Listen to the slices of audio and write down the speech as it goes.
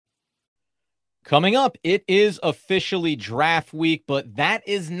Coming up, it is officially draft week, but that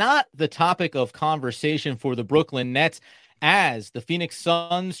is not the topic of conversation for the Brooklyn Nets. As the Phoenix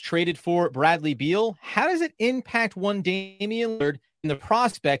Suns traded for Bradley Beal, how does it impact one Damian Lillard and the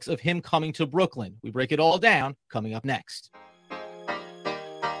prospects of him coming to Brooklyn? We break it all down coming up next.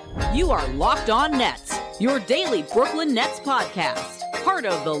 You are Locked On Nets, your daily Brooklyn Nets podcast. Part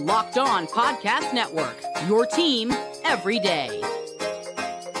of the Locked On Podcast Network, your team every day.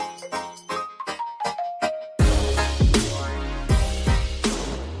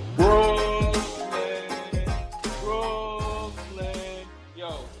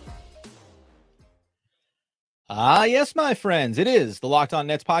 Yes, my friends, it is the Locked On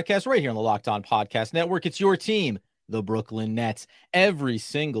Nets podcast right here on the Locked On Podcast Network. It's your team, the Brooklyn Nets, every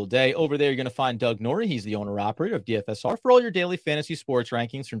single day. Over there, you're going to find Doug Norrie. He's the owner-operator of DFSR. For all your daily fantasy sports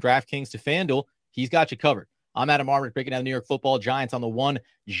rankings from DraftKings to FanDuel, he's got you covered. I'm Adam Armitt, breaking down the New York Football Giants on the One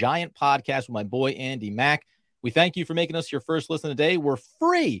Giant podcast with my boy, Andy Mack. We thank you for making us your first listen today. We're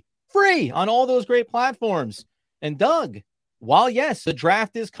free on all those great platforms. And Doug, while, yes, the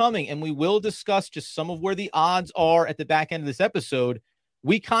draft is coming, and we will discuss just some of where the odds are at the back end of this episode,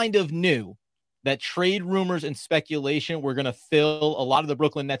 we kind of knew that trade rumors and speculation were going to fill a lot of the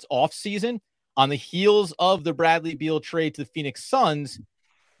Brooklyn Nets offseason. On the heels of the Bradley Beal trade to the Phoenix Suns,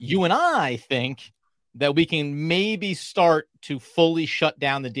 you and I think that we can maybe start to fully shut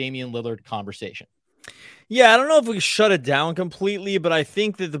down the Damian Lillard conversation. Yeah, I don't know if we shut it down completely, but I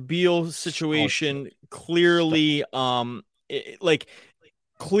think that the Beal situation clearly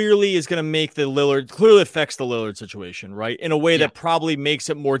clearly is going to make clearly affects the Lillard situation, right? In a way that probably makes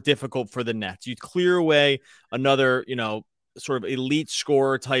it more difficult for the Nets. You clear away another, sort of elite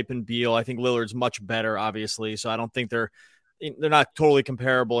scorer type in Beal. I think Lillard's much better, obviously. So I don't think they're not totally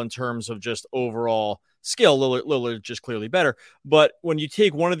comparable in terms of just overall skill. Lillard's just clearly better. But when you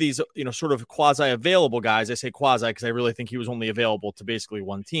take one of these, sort of quasi-available guys, I say quasi because I really think he was only available to basically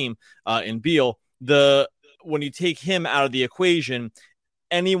one team in Beal, when you take him out of the equation,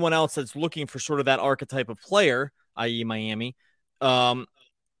 anyone else that's looking for sort of that archetype of player, i.e. Miami,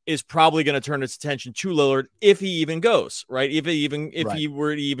 is probably going to turn its attention to Lillard if he even goes, right? If he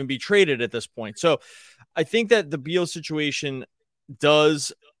were to even be traded at this point. So I think that the Beal situation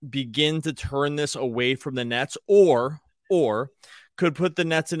does begin to turn this away from the Nets or could put the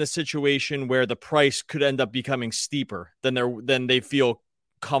Nets in a situation where the price could end up becoming steeper than they feel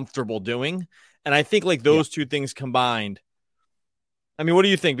comfortable doing. And I think those two things combined. I mean, what do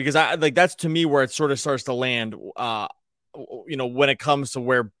you think? Because that's to me where it sort of starts to land, when it comes to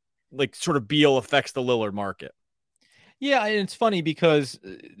where sort of Beal affects the Lillard market. Yeah, and it's funny because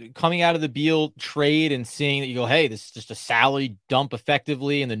coming out of the Beal trade and seeing that you go, hey, this is just a salary dump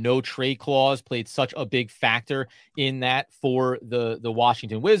effectively, and the no trade clause played such a big factor in that for the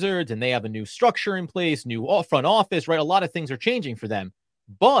Washington Wizards, and they have a new structure in place, new front office, right? A lot of things are changing for them.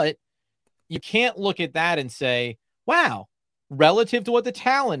 But you can't look at that and say, wow, relative to what the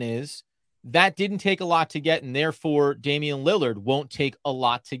talent is, that didn't take a lot to get, and therefore Damian Lillard won't take a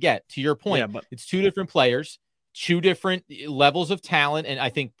lot to get. To your point, it's two different players, two different levels of talent, and I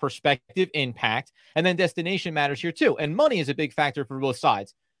think perspective, impact, and then destination matters here too. And money is a big factor for both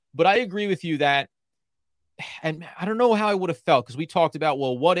sides. But I agree with you that, and I don't know how I would have felt, because we talked about,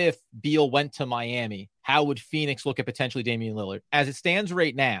 well, what if Beal went to Miami? How would Phoenix look at potentially Damian Lillard? As it stands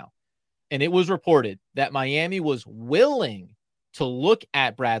right now, and it was reported that Miami was willing to look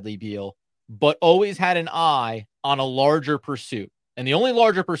at Bradley Beal, but always had an eye on a larger pursuit. And the only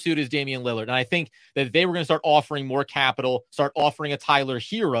larger pursuit is Damian Lillard. And I think that if they were going to start offering more capital, start offering a Tyler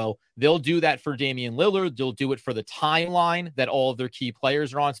Hero, they'll do that for Damian Lillard. They'll do it for the timeline that all of their key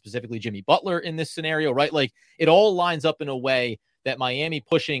players are on, specifically Jimmy Butler in this scenario, right? It all lines up in a way that Miami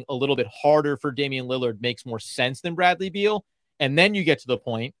pushing a little bit harder for Damian Lillard makes more sense than Bradley Beal. And then you get to the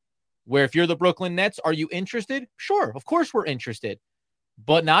point where if you're the Brooklyn Nets, are you interested? Sure, of course we're interested.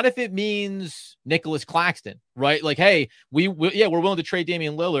 But not if it means Nicholas Claxton, right? Hey, we're willing to trade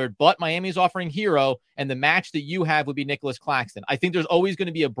Damian Lillard, but Miami's offering Hero, and the match that you have would be Nicholas Claxton. I think there's always going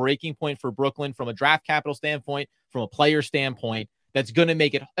to be a breaking point for Brooklyn from a draft capital standpoint, from a player standpoint, that's going to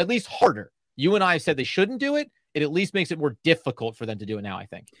make it at least harder. You and I have said they shouldn't do it. It at least makes it more difficult for them to do it now, I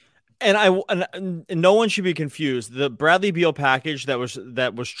think. And no one should be confused. The Bradley Beal package that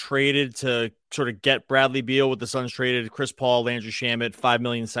was traded to sort of get Bradley Beal, with the Suns traded Chris Paul, Landry Shamet, $5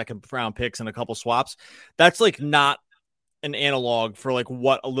 million second round picks, and a couple swaps. That's not an analog for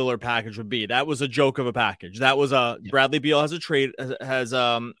what a Lillard package would be. That was a joke of a package. That was Bradley Beal has a trade has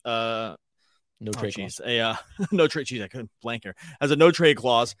No trade clause. No trade. Geez, I couldn't blank here. Has a no trade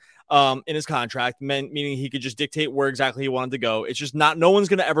clause in his contract, meaning he could just dictate where exactly he wanted to go. It's just no one's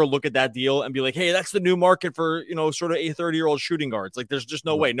going to ever look at that deal and be like, hey, that's the new market for, sort of a 30-year-old shooting guards. Like, there's just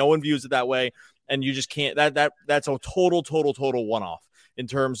no way. No one views it that way. And you just can't. That's a total one-off in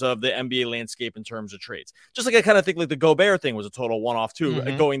terms of the NBA landscape, in terms of trades. Just like I kind of think like the Gobert thing was a total one-off too,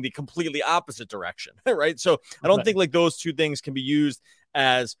 going the completely opposite direction, right? So I don't think like those two things can be used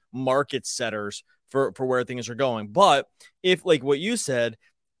as market setters for where things are going. But if, like what you said,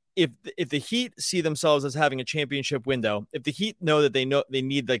 if the Heat see themselves as having a championship window, if the Heat know that they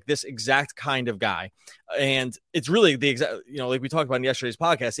need like this exact kind of guy, and it's really the exact, like we talked about in yesterday's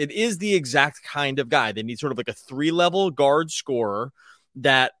podcast, it is the exact kind of guy. They need sort of like a 3-level guard scorer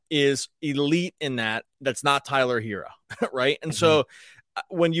that is elite in that's not Tyler Hero, right? And so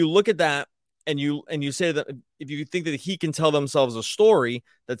when you look at that and you say that if you think that he can tell themselves a story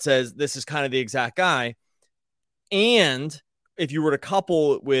that says this is kind of the exact guy, and if you were to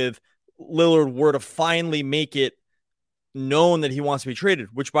couple with Lillard were to finally make it known that he wants to be traded,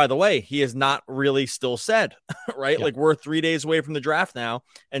 which by the way, he has not really still said, right? Like we're 3 days away from the draft now,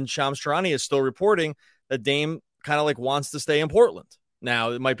 and Shams Charania is still reporting that Dame kind of like wants to stay in Portland.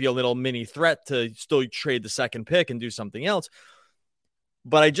 Now, it might be a little mini threat to still trade the second pick and do something else.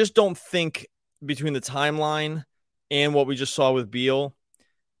 But I just don't think between the timeline and what we just saw with Beal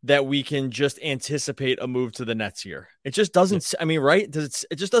that we can just anticipate a move to the Nets here. It just doesn't, I mean, right?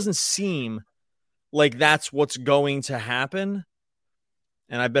 It just doesn't seem like that's what's going to happen.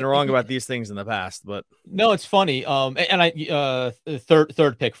 And I've been wrong about these things in the past, but no, it's funny. And I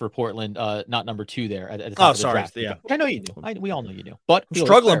third pick for Portland, not number 2 there at the top of the draft. Yeah, which I know you knew. We all know you knew. But I'm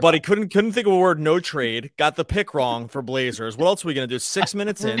struggling, buddy. Couldn't think of a word. No trade. Got the pick wrong for Blazers. What else are we gonna do? 6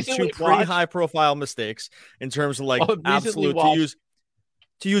 minutes in, 2 pretty high profile mistakes in terms of like absolute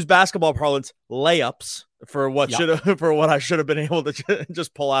to use basketball parlance, layups for what I should have been able to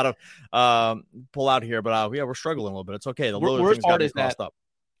just pull out here. But we're struggling a little bit. It's okay. The worst part is that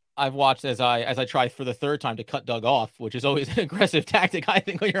I've watched as I try for the third time to cut Doug off, which is always an aggressive tactic, I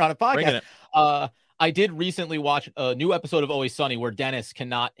think, when you're on a podcast. I did recently watch a new episode of Always Sunny where Dennis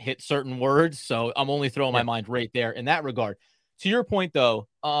cannot hit certain words, so I'm only throwing my mind right there in that regard. To your point, though,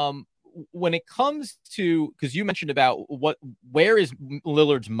 when it comes to, because you mentioned about where is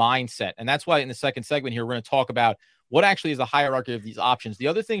Lillard's mindset, and that's why in the second segment here we're going to talk about what actually is the hierarchy of these options. The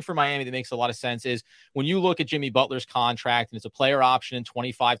other thing for Miami that makes a lot of sense is when you look at Jimmy Butler's contract and it's a player option in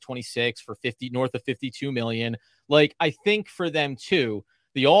 25-26 for north of $52 million. Like, I think for them too,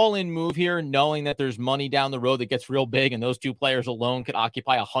 the all-in move here, knowing that there's money down the road that gets real big and those two players alone could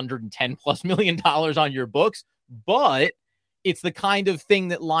occupy $110+ million on your books, but it's the kind of thing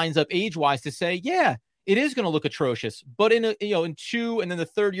that lines up age-wise to say, yeah, it is going to look atrocious, but in 2 and then the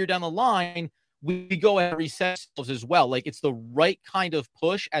third year down the line, we go and reset ourselves as well. Like, it's the right kind of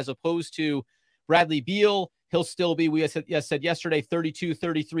push, as opposed to Bradley Beal. He'll still be, we said yesterday, 32,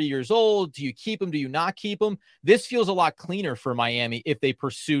 33 years old. Do you keep him? Do you not keep him? This feels a lot cleaner for Miami if they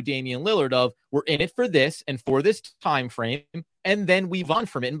pursue Damian Lillard of, we're in it for this and for this time frame, and then we move on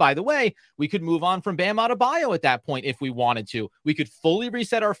from it. And by the way, we could move on from Bam Adebayo at that point if we wanted to. We could fully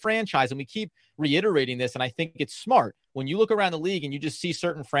reset our franchise, and we keep reiterating this, and I think it's smart. When you look around the league and you just see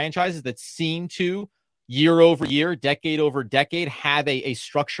certain franchises that seem to, year over year, decade over decade, have a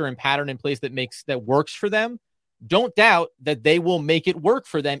structure and pattern in place that works for them, don't doubt that they will make it work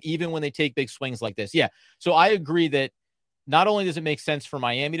for them even when they take big swings like this. Yeah. So I agree that not only does it make sense for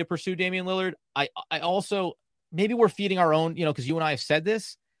Miami to pursue Damian Lillard, I also, maybe we're feeding our own, because you and I have said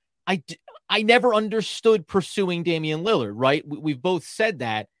this. I never understood pursuing Damian Lillard, right? We've both said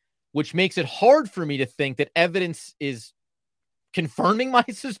that, which makes it hard for me to think that evidence is confirming my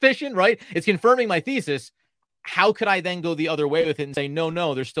suspicion, right? It's confirming my thesis. How could I then go the other way with it and say,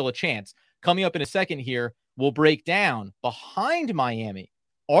 no, there's still a chance? Coming up in a second here, we'll break down behind Miami.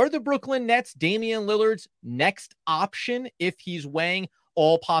 Are the Brooklyn Nets Damian Lillard's next option if he's weighing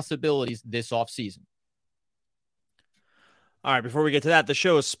all possibilities this offseason? All right, before we get to that, the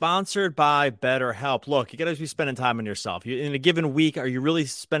show is sponsored by BetterHelp. Look, you got to be spending time on yourself. In a given week, are you really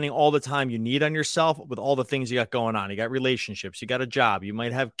spending all the time you need on yourself with all the things you got going on? You got relationships, you got a job, you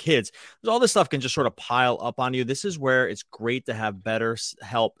might have kids. All this stuff can just sort of pile up on you. This is where it's great to have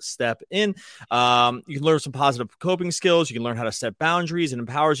BetterHelp step in. You can learn some positive coping skills. You can learn how to set boundaries. It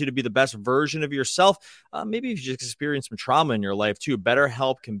empowers you to be the best version of yourself. Maybe if you just experienced some trauma in your life too,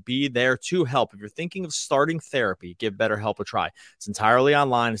 BetterHelp can be there to help. If you're thinking of starting therapy, give BetterHelp a try. It's entirely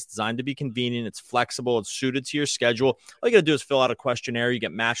online. It's designed to be convenient. It's flexible. It's suited to your schedule. All you got to do is fill out a questionnaire. You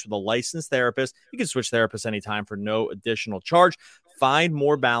get matched with a licensed therapist. You can switch therapists anytime for no additional charge. Find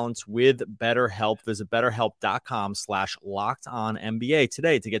more balance with BetterHelp. Visit BetterHelp.com/LockedOnNBA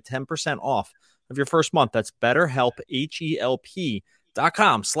today to get 10% off of your first month. That's BetterHelp,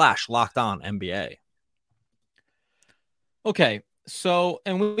 HELP.com/LockedOnNBA. Okay. So,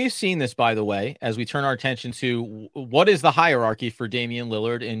 and we've seen this, by the way, as we turn our attention to what is the hierarchy for Damian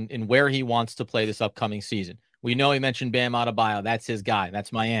Lillard in where he wants to play this upcoming season. We know he mentioned Bam Adebayo. That's his guy.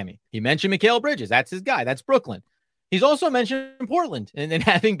 That's Miami. He mentioned Mikal Bridges. That's his guy. That's Brooklyn. He's also mentioned Portland and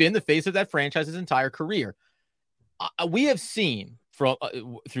having been the face of that franchise his entire career. We have seen from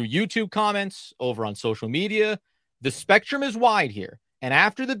through YouTube comments, over on social media, the spectrum is wide here. And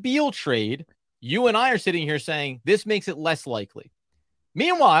after the Beal trade, you and I are sitting here saying this makes it less likely.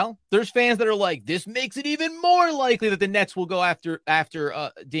 Meanwhile, there's fans that are like, this makes it even more likely that the Nets will go after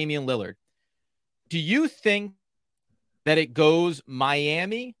Damian Lillard. Do you think that it goes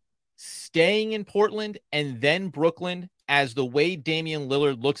Miami, staying in Portland, and then Brooklyn as the way Damian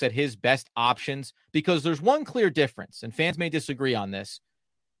Lillard looks at his best options? Because there's one clear difference, and fans may disagree on this.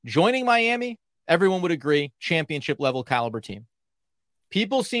 Joining Miami, everyone would agree, championship level caliber team.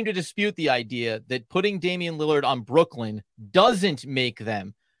 People seem to dispute the idea that putting Damian Lillard on Brooklyn doesn't make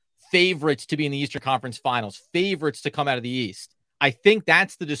them favorites to be in the Eastern Conference Finals, favorites to come out of the East. I think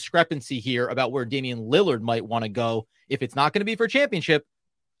that's the discrepancy here about where Damian Lillard might want to go. If it's not going to be for a championship,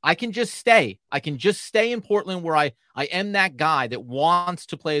 I can just stay. I can just stay in Portland where I am that guy that wants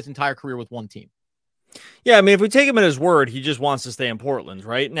to play his entire career with one team. Yeah, I mean, if we take him at his word, he just wants to stay in Portland,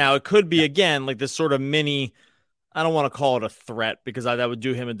 right? Now, it could be, again, like this sort of mini, I don't want to call it a threat because that would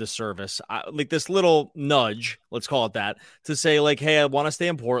do him a disservice. Like this little nudge, let's call it that, to say like, hey, I want to stay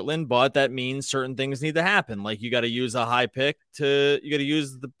in Portland, but that means certain things need to happen. Like you got to use a high pick you got to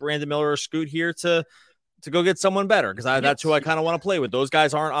use the Brandon Miller or Scoot here to go get someone better because that's who I kind of want to play with. Those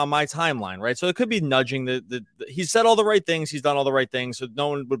guys aren't on my timeline, right? So it could be nudging. He's said all the right things. He's done all the right things. So no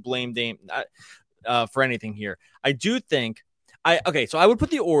one would blame Dame for anything here. I do think so I would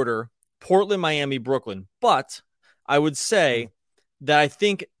put the order Portland, Miami, Brooklyn, but I would say that I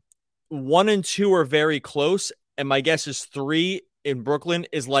think 1 and 2 are very close, and my guess is 3 in Brooklyn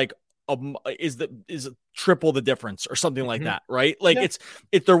is like is triple the difference or something like that, right? Like it's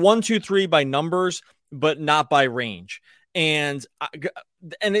they're 1, 2, 3 by numbers, but not by range, and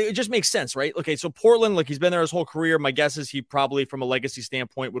it just makes sense, right? Okay, so Portland, like he's been there his whole career. My guess is he probably, from a legacy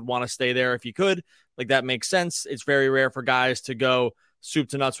standpoint, would want to stay there if he could. Like that makes sense. It's very rare for guys to go soup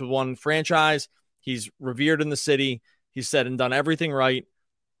to nuts with one franchise. He's revered in the city. He's said and done everything right.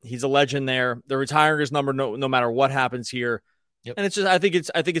 He's a legend there. They're retiring his number no matter what happens here. Yep. And it's just I think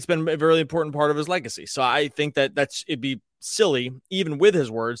it's been a very important part of his legacy. So I think it'd be silly, even with his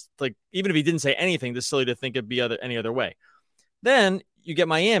words, like even if he didn't say anything, it's silly to think it'd be any other way. Then you get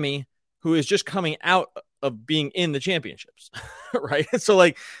Miami, who is just coming out of being in the championships, right? So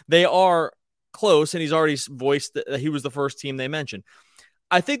like they are close, and he's already voiced that he was the first team they mentioned.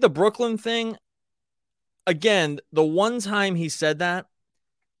 I think the Brooklyn thing, again, the one time he said that,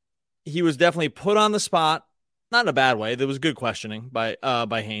 he was definitely put on the spot, not in a bad way. There was good questioning by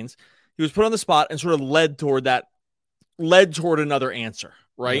Haynes. He was put on the spot and sort of led toward another answer,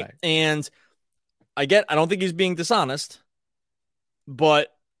 right? And I don't think he's being dishonest,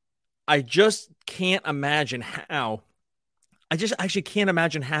 but I just can't imagine how. I just actually can't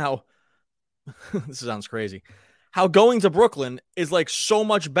imagine how. This sounds crazy. How going to Brooklyn is like so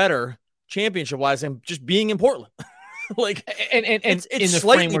much better championship wise than just being in Portland. Like, and it's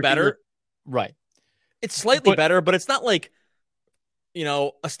slightly better, right? It's slightly better, but it's not like,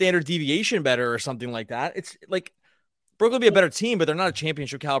 a standard deviation better or something like that. It's like Brooklyn would be a better team, but they're not a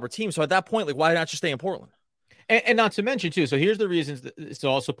championship caliber team. So at that point, like, why not just stay in Portland? And not to mention too. So here's the reasons.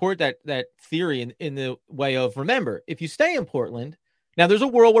 So I'll support that theory in the way of, remember, if you stay in Portland, now there's a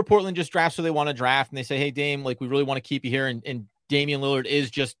world where Portland just drafts who they want to draft, and they say, hey, Dame, like we really want to keep you here, and Damian Lillard is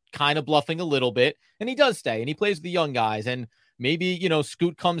just kind of bluffing a little bit, and he does stay, and he plays with the young guys, and maybe,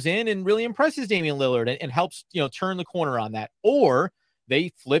 Scoot comes in and really impresses Damian Lillard and helps, turn the corner on that. Or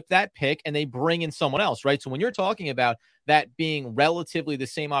they flip that pick and they bring in someone else, right? So when you're talking about that being relatively the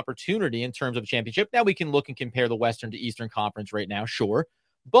same opportunity in terms of a championship, now we can look and compare the Western to Eastern Conference right now, sure.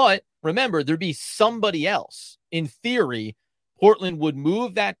 But remember, there'd be somebody else. In theory, Portland would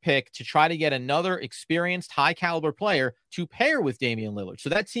move that pick to try to get another experienced, high-caliber player to pair with Damian Lillard. So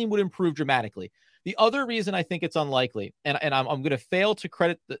that team would improve dramatically. The other reason I think it's unlikely, and I'm going to fail to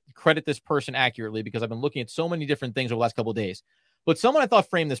credit this person accurately because I've been looking at so many different things over the last couple of days, but someone I thought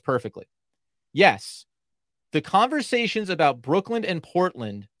framed this perfectly. Yes, the conversations about Brooklyn and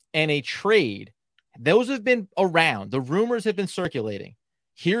Portland and a trade, those have been around. The rumors have been circulating.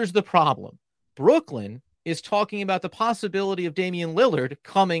 Here's the problem. Brooklyn is talking about the possibility of Damian Lillard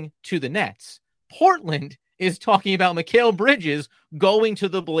coming to the Nets. Portland is talking about Mikal Bridges going to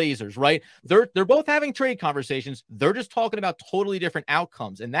the Blazers, right? They're both having trade conversations. They're just talking about totally different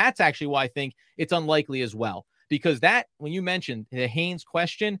outcomes. And that's actually why I think it's unlikely as well. Because that, when you mentioned the Haynes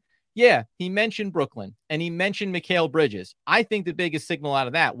question, yeah, he mentioned Brooklyn and he mentioned Mikal Bridges. I think the biggest signal out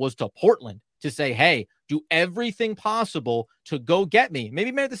of that was to Portland to say, hey, do everything possible to go get me.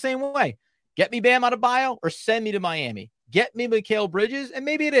 Maybe made it the same way. Get me Bam Adebayo or send me to Miami. Get me Mikal Bridges, and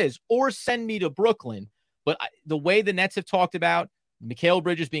maybe it is, or send me to Brooklyn. But the way the Nets have talked about Mikal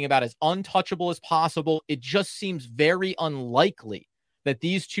Bridges being about as untouchable as possible, it just seems very unlikely that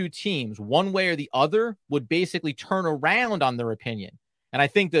these two teams, one way or the other, would basically turn around on their opinion. And I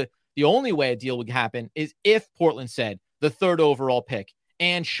think the only way a deal would happen is if Portland said the 3rd overall pick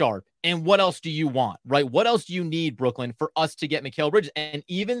and Sharp, and what else do you want, right? What else do you need, Brooklyn, for us to get Mikal Bridges? And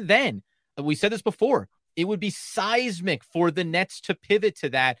even then, we said this before, it would be seismic for the Nets to pivot to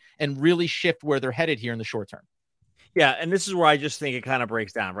that and really shift where they're headed here in the short term. Yeah, and this is where I just think it kind of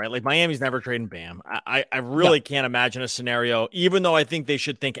breaks down, right? Like Miami's never trading Bam. I really can't imagine a scenario, even though I think they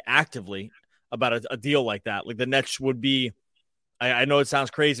should think actively about a deal like that. Like the Nets would be, I know it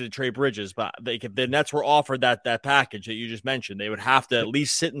sounds crazy to trade Bridges, but if the Nets were offered that package that you just mentioned, they would have to at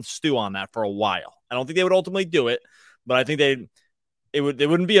least sit and stew on that for a while. I don't think they would ultimately do it, but I think it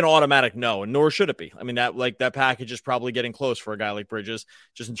wouldn't be an automatic no, and nor should it be. I mean, that package is probably getting close for a guy like Bridges,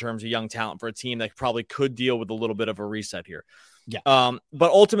 just in terms of young talent for a team that probably could deal with a little bit of a reset here. Yeah.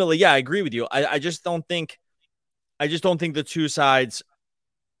 But ultimately, yeah, I agree with you. I just don't think the two sides.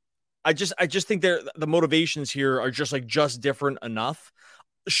 I just think the motivations here are just different enough.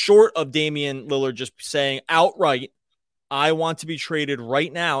 Short of Damian Lillard just saying outright, I want to be traded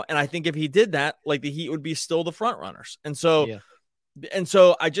right now, and I think if he did that, like the Heat would be still the front runners, and so. Yeah. And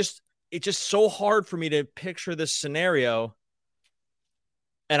so it's just so hard for me to picture this scenario.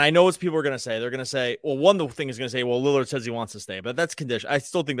 And I know what people are going to say. They're going to say, well, one, the thing is going to say, well, Lillard says he wants to stay, but that's conditional. I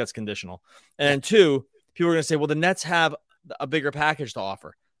still think that's conditional. And two, people are going to say, well, the Nets have a bigger package to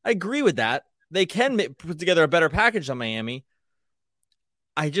offer. I agree with that. They can put together a better package than Miami.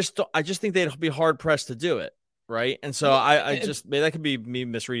 I just think they'd be hard pressed to do it. Right. And so maybe that could be me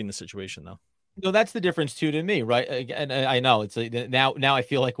misreading the situation though. No, that's the difference too to me, right? And I know it's like now I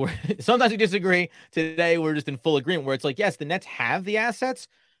feel like we're sometimes we disagree. Today we're just in full agreement where it's like, yes, the Nets have the assets,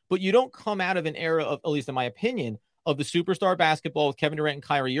 but you don't come out of an era of, at least in my opinion, of the superstar basketball with Kevin Durant and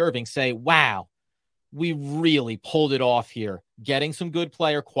Kyrie Irving say, wow, we really pulled it off here, getting some good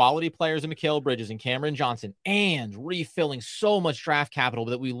quality players in Mikal Bridges and Cameron Johnson, and refilling so much draft capital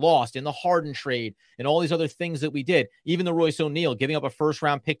that we lost in the Harden trade and all these other things that we did. Even the Royce O'Neal, giving up a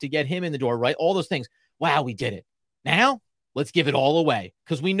 1st-round pick to get him in the door, right? All those things. Wow, we did it. Now, let's give it all away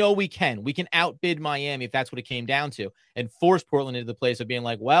because we know we can. We can outbid Miami if that's what it came down to, and force Portland into the place of being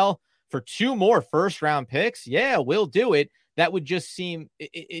like, well, for 2 more 1st-round picks, yeah, we'll do it. That would just seem,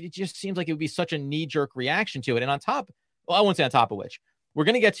 it just seems like it would be such a knee-jerk reaction to it. And on top, well, I won't say on top of which, we're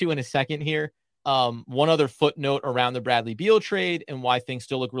going to get to in a second here. One other footnote around the Bradley Beal trade and why things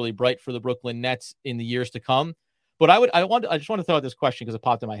still look really bright for the Brooklyn Nets in the years to come. But I just want to throw out this question because it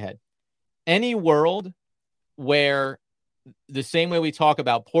popped in my head. Any world where the same way we talk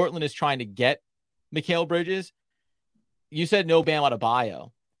about Portland is trying to get Mikal Bridges, you said no Bam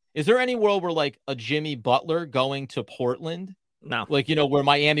Adebayo. Is there any world where like a Jimmy Butler going to Portland? No. Like, where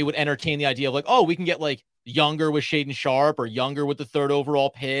Miami would entertain the idea of like, oh, we can get like younger with Shaedon Sharp or younger with the 3rd overall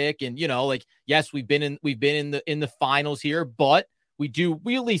pick. And, like, yes, we've been in the finals here, but we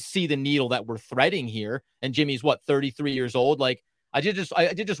at least see the needle that we're threading here. And Jimmy's 33 years old. Like I did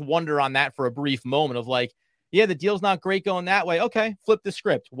just wonder on that for a brief moment of like, yeah, the deal's not great going that way. Okay. Flip the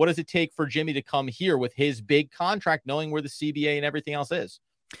script. What does it take for Jimmy to come here with his big contract, knowing where the CBA and everything else is?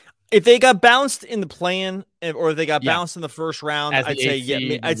 If they got bounced in the play-in, or if they got bounced in the 1st round,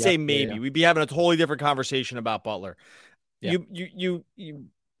 I'd say maybe. We'd be having a totally different conversation about Butler. Yeah. You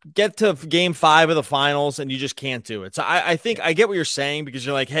get to game 5 of the finals and you just can't do it. So I think I get what you're saying because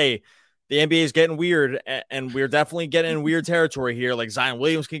you're like, hey, the NBA is getting weird and we're definitely getting in weird territory here. Like Zion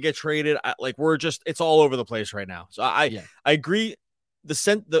Williams can get traded. It's all over the place right now. So I agree.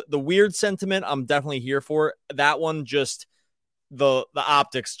 The weird sentiment, I'm definitely here for that one. Just the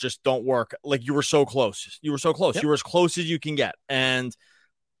optics just don't work. Like you were so close. You were as close as you can get. And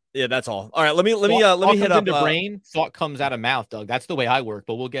yeah, that's all. All right. Let me hit up. Brain, thought comes out of mouth, Doug. That's the way I work,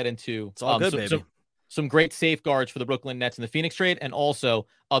 but we'll get into it's all good, baby. Some great safeguards for the Brooklyn Nets and the Phoenix trade, and also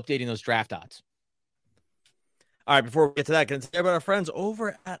updating those draft odds. All right, before we get to that, can I tell you about our friends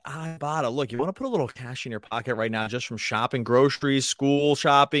over at Ibotta? Look, you want to put a little cash in your pocket right now just from shopping, groceries, school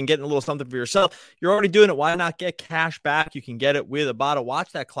shopping, getting a little something for yourself. You're already doing it. Why not get cash back? You can get it with Ibotta.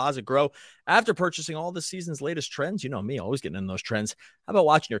 Watch that closet grow after purchasing all the season's latest trends. You know me, always getting in those trends. How about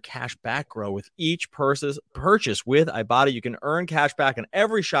watching your cash back grow with each purchase with Ibotta? You can earn cash back on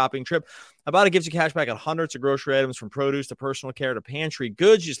every shopping trip. Ibotta gives you cash back on hundreds of grocery items, from produce to personal care to pantry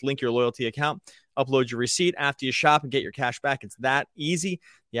goods. You just link your loyalty account, upload your receipt after you shop, and get your cash back. It's that easy.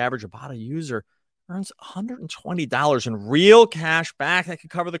 The average Ibotta user earns $120 in real cash back that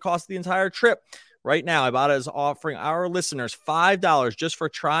could cover the cost of the entire trip. Right now, Ibotta is offering our listeners $5 just for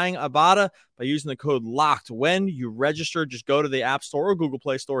trying Ibotta by using the code LOCKED. When you register, just go to the App Store or Google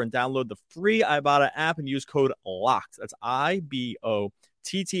Play Store and download the free Ibotta app and use code LOCKED. That's IBOTTA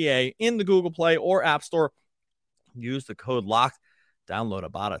in the Google Play or App Store. Use the code LOCKED. Download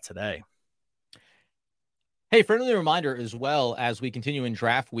Ibotta today. Hey, friendly reminder as well, as we continue in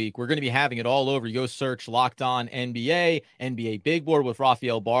draft week, we're going to be having it all over. You go search Locked On NBA, NBA Big Board with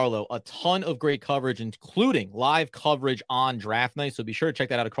Rafael Barlow. A ton of great coverage, including live coverage on draft night. So be sure to check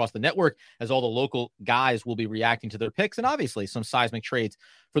that out across the network, as all the local guys will be reacting to their picks, and obviously some seismic trades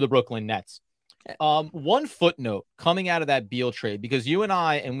for the Brooklyn Nets. One footnote coming out of that Beal trade, because you and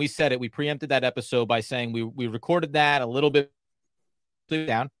I, and we said it, we preempted that episode by saying we recorded that a little bit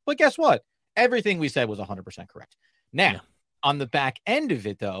down, but guess what? Everything we said was 100% correct. Now, on the back end of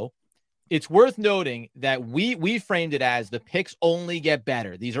it, though, it's worth noting that we framed it as the picks only get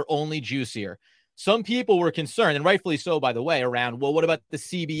better. These are only juicier. Some people were concerned, and rightfully so, by the way, around, well, what about the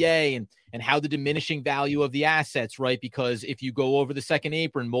CBA and how the diminishing value of the assets, right? Because if you go over the second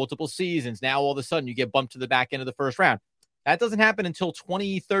apron multiple seasons, now all of a sudden you get bumped to the back end of the first round. That doesn't happen until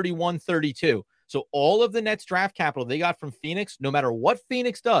 2031, 32. So all of the Nets draft capital they got from Phoenix, no matter what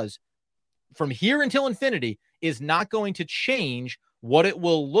Phoenix does, from here until infinity, is not going to change what it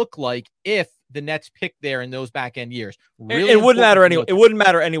will look like if the Nets pick there in those back end years. Really, it wouldn't matter anyway. It wouldn't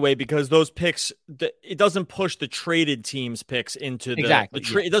matter anyway, because those picks, it doesn't push the traded teams' picks into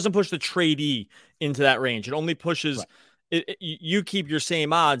it doesn't push the tradee into that range. It only pushes. Right. You keep your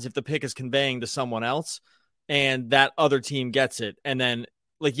same odds if the pick is conveying to someone else, and that other team gets it, and then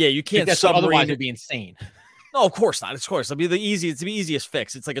you can't. Otherwise, it'd be insane. No, of course not. Of course, it's the easiest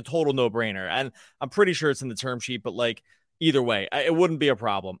fix. It's like a total no-brainer, and I'm pretty sure it's in the term sheet. But either way, it wouldn't be a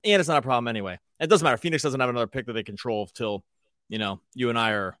problem, and it's not a problem anyway. It doesn't matter. Phoenix doesn't have another pick that they control till you and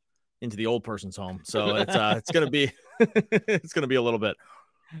I are into the old person's home. So it's gonna be it's gonna be a little bit.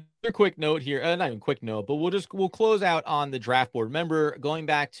 A quick note here, not even quick note, but we'll close out on the draft board. Remember, going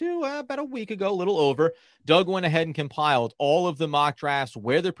back to about a week ago, a little over, Doug went ahead and compiled all of the mock drafts,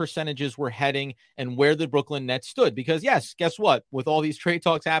 where the percentages were heading and where the Brooklyn Nets stood. Because yes, guess what? With all these trade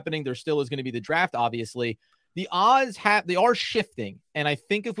talks happening, there still is going to be the draft. Obviously, the odds they are shifting, and I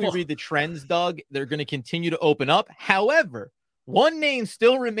think if we read the trends, Doug, they're going to continue to open up. However, one name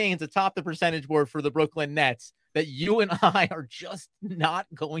still remains atop the percentage board for the Brooklyn Nets that you and I are just not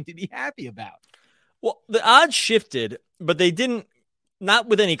going to be happy about. Well, the odds shifted, but they didn't, not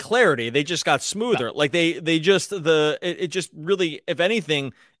with any clarity. They just got smoother. No. Like it just really, if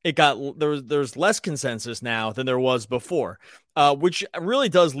anything, there's less consensus now than there was before, which really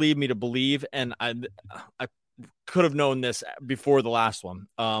does lead me to believe, and I could have known this before the last one.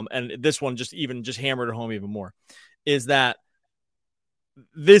 And this one just hammered it home even more, is that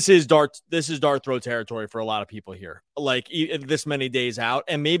this is dart throw territory for a lot of people here, this many days out,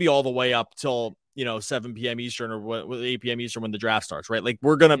 and maybe all the way up till 7 p.m. Eastern or 8 p.m. Eastern when the draft starts, right?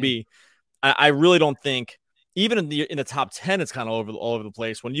 We're gonna be. I really don't think even in the top 10 it's kind of all over the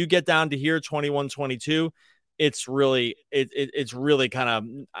place. When you get down to here 21, 22, it's really kind of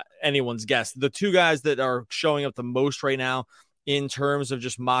anyone's guess. The two guys that are showing up the most right now in terms of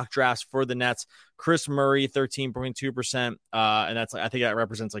just mock drafts for the Nets, Chris Murray, 13.2%. And that's, I think that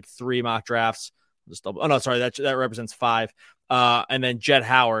represents 3 mock drafts. That represents 5. And then Jet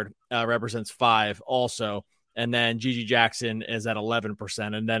Howard represents 5 also. And then Gigi Jackson is at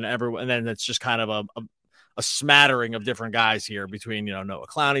 11%. And then it's just kind of a smattering of different guys here between, Noah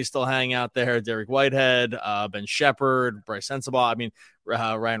Clowney still hanging out there, Derek Whitehead, Ben Shepherd, Bryce Sensabaugh.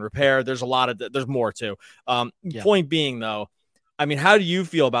 Ryan Repair. There's more too. Point being though, how do you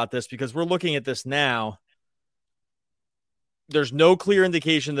feel about this? Because we're looking at this now. There's no clear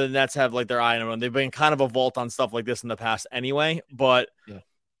indication that the Nets have their eye on them. They've been kind of a vault on stuff like this in the past anyway, but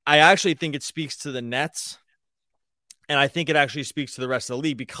I actually think it speaks to the Nets, and I think it actually speaks to the rest of the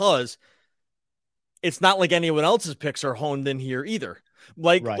league, because it's not like anyone else's picks are honed in here either.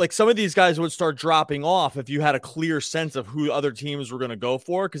 Like some of these guys would start dropping off if you had a clear sense of who other teams were going to go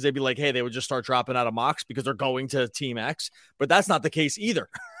for, because they'd be like, hey, they would just start dropping out of mocks because they're going to team X. But that's not the case either.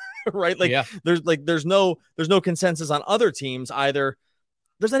 Right? Like there's no consensus on other teams either.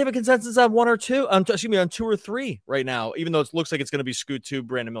 There's not even consensus on one or two. On 2 or 3 right now, even though it looks like it's going to be Scoot 2,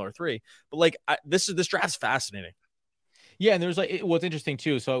 Brandon Miller 3. But like this draft's fascinating. Yeah, and there's what's interesting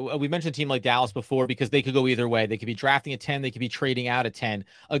too. So we mentioned a team like Dallas before because they could go either way. They could be drafting at 10, they could be trading out at 10.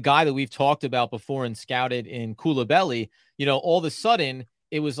 A guy that we've talked about before and scouted in Coulibaly, all of a sudden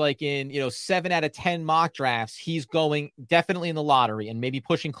it was like in 7 out of 10 mock drafts, he's going definitely in the lottery and maybe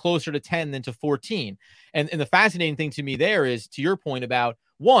pushing closer to 10 than to 14. And the fascinating thing to me there is, to your point about,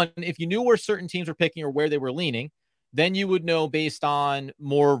 one, if you knew where certain teams were picking or where they were leaning, then you would know based on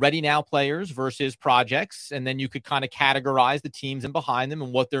more ready now players versus projects. And then you could kind of categorize the teams in behind them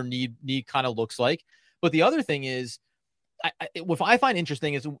and what their need kind of looks like. But the other thing is, what I find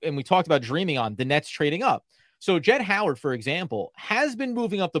interesting is, and we talked about dreaming on the Nets trading up. So Jett Howard, for example, has been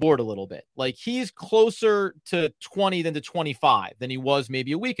moving up the board a little bit. Like he's closer to 20 than to 25 than he was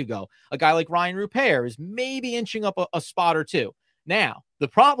maybe a week ago. A guy like Ryan Rupert is maybe inching up a spot or two. Now, the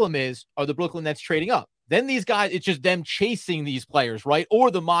problem is, are the Brooklyn Nets trading up? Then these guys, it's just them chasing these players, right? Or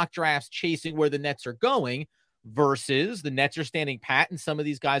the mock drafts chasing where the Nets are going versus the Nets are standing pat and some of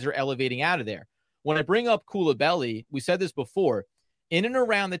these guys are elevating out of there. When I bring up Coulibaly, we said this before, in and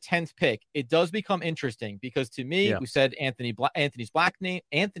around the 10th pick, it does become interesting because to me, we said Anthony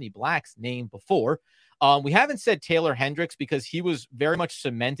Black's name before. We haven't said Taylor Hendricks because he was very much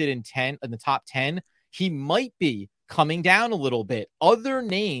cemented in the top 10. He might be coming down a little bit. Other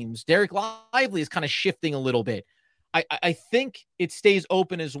names, Derek Lively is kind of shifting a little bit. I think it stays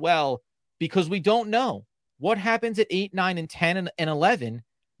open as well because we don't know what happens at 8, 9, and 10 and 11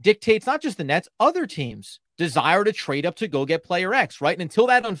 dictates not just the Nets, other teams desire to trade up to go get player X, right? And until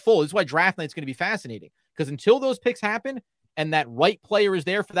that unfolds, this is why draft night is going to be fascinating, because until those picks happen and that right player is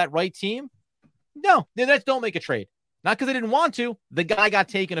there for that right team, no, the Nets don't make a trade. Not because they didn't want to. The guy got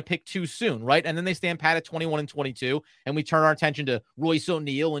taken a pick too soon, right? And then they stand pat at 21 and 22, and we turn our attention to Royce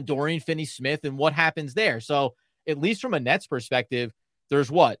O'Neal and Dorian Finney-Smith and what happens there. So at least from a Nets perspective,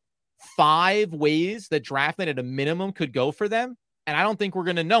 there's 5 ways that draft night at a minimum could go for them, and I don't think we're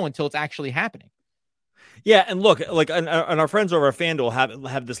going to know until it's actually happening. Yeah, and look, and our friends over at FanDuel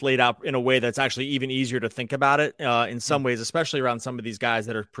have this laid out in a way that's actually even easier to think about it in some ways, especially around some of these guys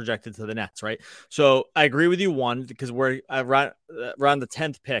that are projected to the Nets, right? So I agree with you, one, because we're around the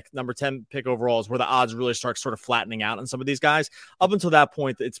 10th pick, number 10 pick overall is where the odds really start sort of flattening out on some of these guys. Up until that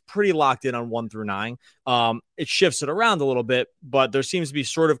point, it's pretty locked in on 1 through 9. It shifts it around a little bit, but there seems to be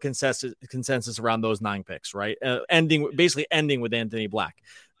sort of consensus around those 9 picks, right? Ending with Anthony Black.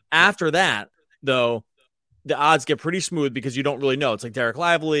 After that, though, the odds get pretty smooth because you don't really know. It's like Derek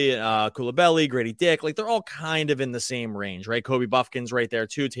Lively, Coulibaly, Grady Dick. Like they're all kind of in the same range, right? Kobe Buffkin's right there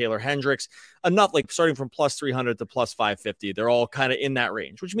too. Taylor Hendricks, enough like starting from plus 300 to plus 550. They're all kind of in that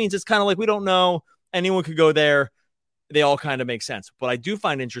range, which means it's kind of like we don't know. Anyone could go there. They all kind of make sense. What I do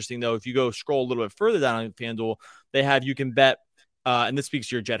find interesting, though, if you go scroll a little bit further down on FanDuel, they have you can bet, and this speaks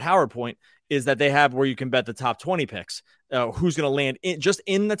to your Jett Howard point, is that they have where you can bet the top 20 picks. Who's going to land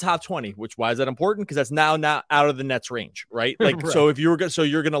in the top 20, which why is that important? Because that's now out of the Nets range, right? Like, right. So if you're going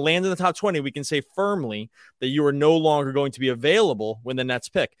to land in the top 20, we can say firmly that you are no longer going to be available when the Nets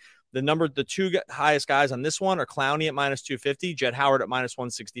pick. The 2 highest guys on this one are Clowney at minus 250, Jett Howard at minus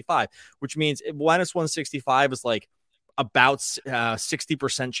 165, which means minus 165 is like about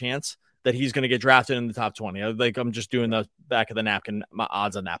 60% chance that he's going to get drafted in the top 20. Like I'm just doing the back of the napkin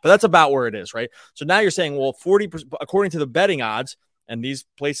odds on that, but that's about where it is, right? So now you're saying, well, 40%, according to the betting odds, and these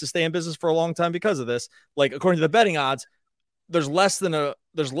places stay in business for a long time because of this, like according to the betting odds, there's less than a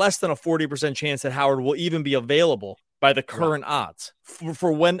 40% chance that Howard will even be available by the current odds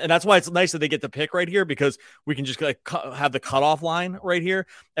for when, and that's why it's nice that they get the pick right here because we can just have the cutoff line right here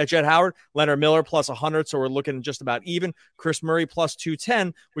at Jett Howard. Leonard Miller plus 100, so we're looking just about even. Chris Murray plus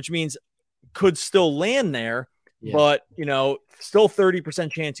 210, which means could still land there, but still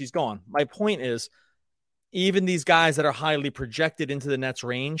 30% chance he's gone. My point is, even these guys that are highly projected into the Nets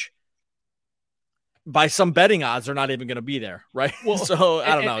range, by some betting odds, they're not even going to be there, right? Well, so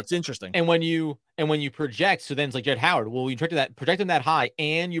I don't know. It's interesting. And when you project, so then it's like Jett Howard. Well, you project him that high,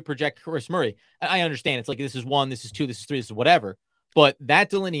 and you project Chris Murray. I understand it's like this is 1, this is 2, this is 3, this is whatever. But that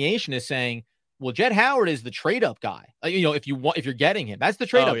delineation is saying, Well, Jett Howard is the trade up guy. If you're getting him, that's the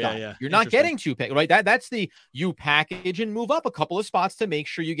trade up guy. Yeah. You're not getting 2 picks, right? That's the you package and move up a couple of spots to make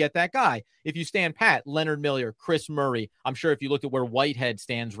sure you get that guy. If you stand pat, Leonard Miller, Chris Murray, I'm sure if you looked at where Whitehead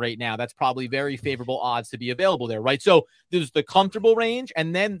stands right now, that's probably very favorable odds to be available there, right? So there's the comfortable range,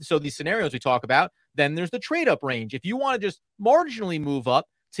 and then so these scenarios we talk about, then there's the trade up range. If you want to just marginally move up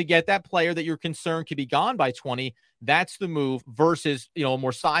to get that player that you're concerned could be gone by 20, that's the move versus, a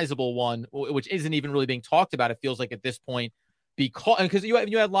more sizable one, which isn't even really being talked about. It feels like at this point, because you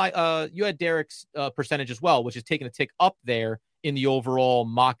had Derek's percentage as well, which is taking a tick up there in the overall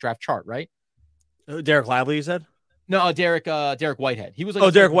mock draft chart, right? Derek Lively, you said? No, Derek Whitehead. He was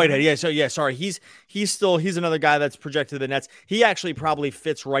like, Derek Whitehead. Yeah. So yeah, sorry. He's another guy that's projected to the Nets. He actually probably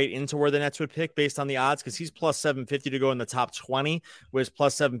fits right into where the Nets would pick based on the odds, because he's plus 750 to go in the top 20, whereas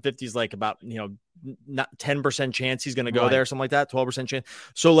plus 750 is like about, not 10% chance he's going to go there, something like that, 12% chance.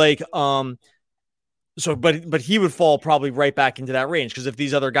 So like, but he would fall probably right back into that range, because if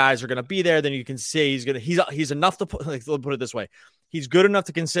these other guys are going to be there, then you can say he's enough to put, like, let's put it this way. He's good enough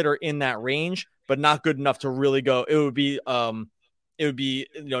to consider in that range, but not good enough to really go. It would be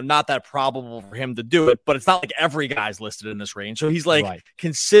not that probable for him to do it, but it's not like every guy's listed in this range. So he's like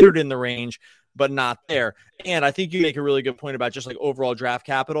considered in the range, but not there. And I think you make a really good point about just like overall draft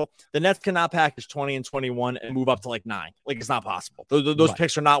capital. The Nets cannot package 20 and 21 and move up to like 9. Like, it's not possible. Those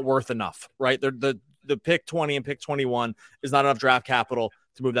picks are not worth enough, right? The pick 20 and pick 21 is not enough draft capital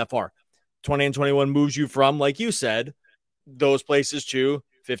to move that far. 20 and 21 moves you from, like you said, those places to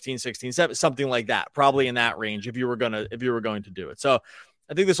 15, 16, 7, something like that, probably in that range if you were going to do it. So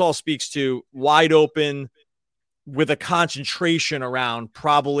I think this all speaks to wide open with a concentration around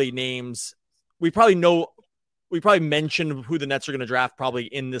probably names. We probably mentioned who the Nets are going to draft probably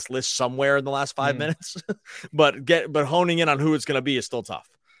in this list somewhere in the last 5 minutes, but honing in on who it's going to be is still tough.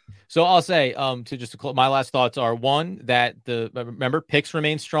 So I'll say, to close, my last thoughts are, one, that remember, picks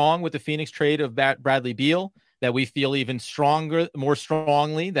remain strong with the Phoenix trade of Bradley Beal, that we feel even more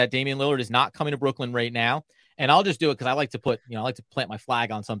strongly that Damian Lillard is not coming to Brooklyn right now. And I'll just do it because I like to plant my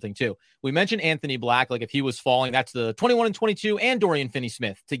flag on something too. We mentioned Anthony Black. Like, if he was falling, that's the 21 and 22 and Dorian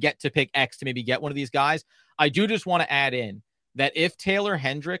Finney-Smith to get to pick X to maybe get one of these guys. I do just want to add in that if Taylor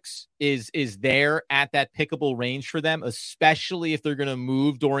Hendricks is there at that pickable range for them, especially if they're going to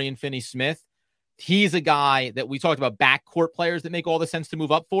move Dorian Finney-Smith, he's a guy that we talked about, backcourt players that make all the sense to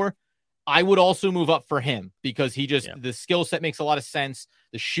move up for. I would also move up for him because the skill set makes a lot of sense.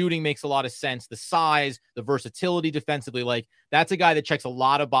 The shooting makes a lot of sense. The size, the versatility defensively, like, that's a guy that checks a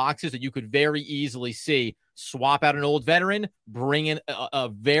lot of boxes that you could very easily see swap out an old veteran, bring in a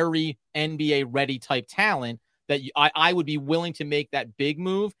very NBA ready type talent that I would be willing to make that big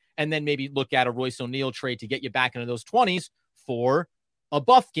move, and then maybe look at a Royce O'Neal trade to get you back into those 20s for a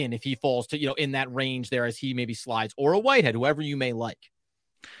Buffkin if he falls to, in that range there as he maybe slides, or a Whitehead, whoever you may like.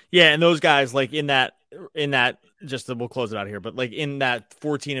 Yeah, and those guys, like in that, we'll close it out here, but like in that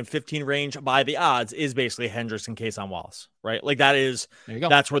 14 and 15 range by the odds is basically Hendricks and Cason Wallace, right? Like,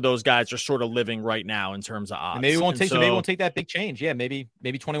 that's where those guys are sort of living right now in terms of odds. And maybe we won't take that big change. Yeah, maybe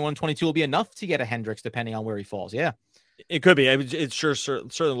 21, 22 will be enough to get a Hendricks depending on where he falls. Yeah. It could be. It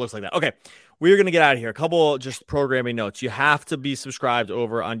certainly looks like that. Okay, we're going to get out of here. A couple just programming notes. You have to be subscribed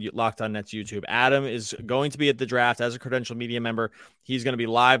over on Locked On Nets YouTube. Adam is going to be at the draft as a credentialed media member. He's going to be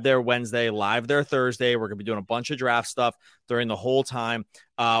live there Wednesday, live there Thursday. We're going to be doing a bunch of draft stuff during the whole time.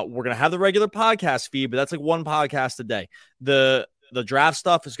 We're going to have the regular podcast feed, but that's like one podcast a day. The draft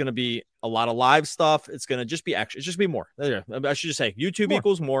stuff is going to be a lot of live stuff. It's going to just be extra. It's just be more. I should just say YouTube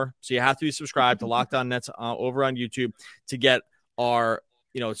equals more. So you have to be subscribed to Locked On Nets over on YouTube to get our,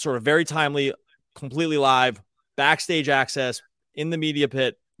 sort of very timely, completely live backstage access in the media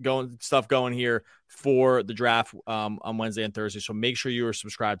pit going here for the draft on Wednesday and Thursday. So make sure you are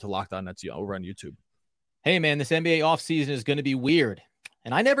subscribed to Locked On Nets over on YouTube. Hey man, this NBA offseason is going to be weird.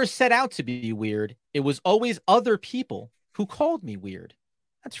 And I never set out to be weird. It was always other people who called me weird.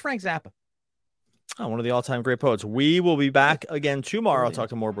 That's Frank Zappa. Oh, one of the all-time great poets. We will be back again tomorrow. I'll talk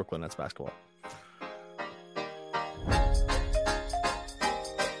to more Brooklyn Nets basketball.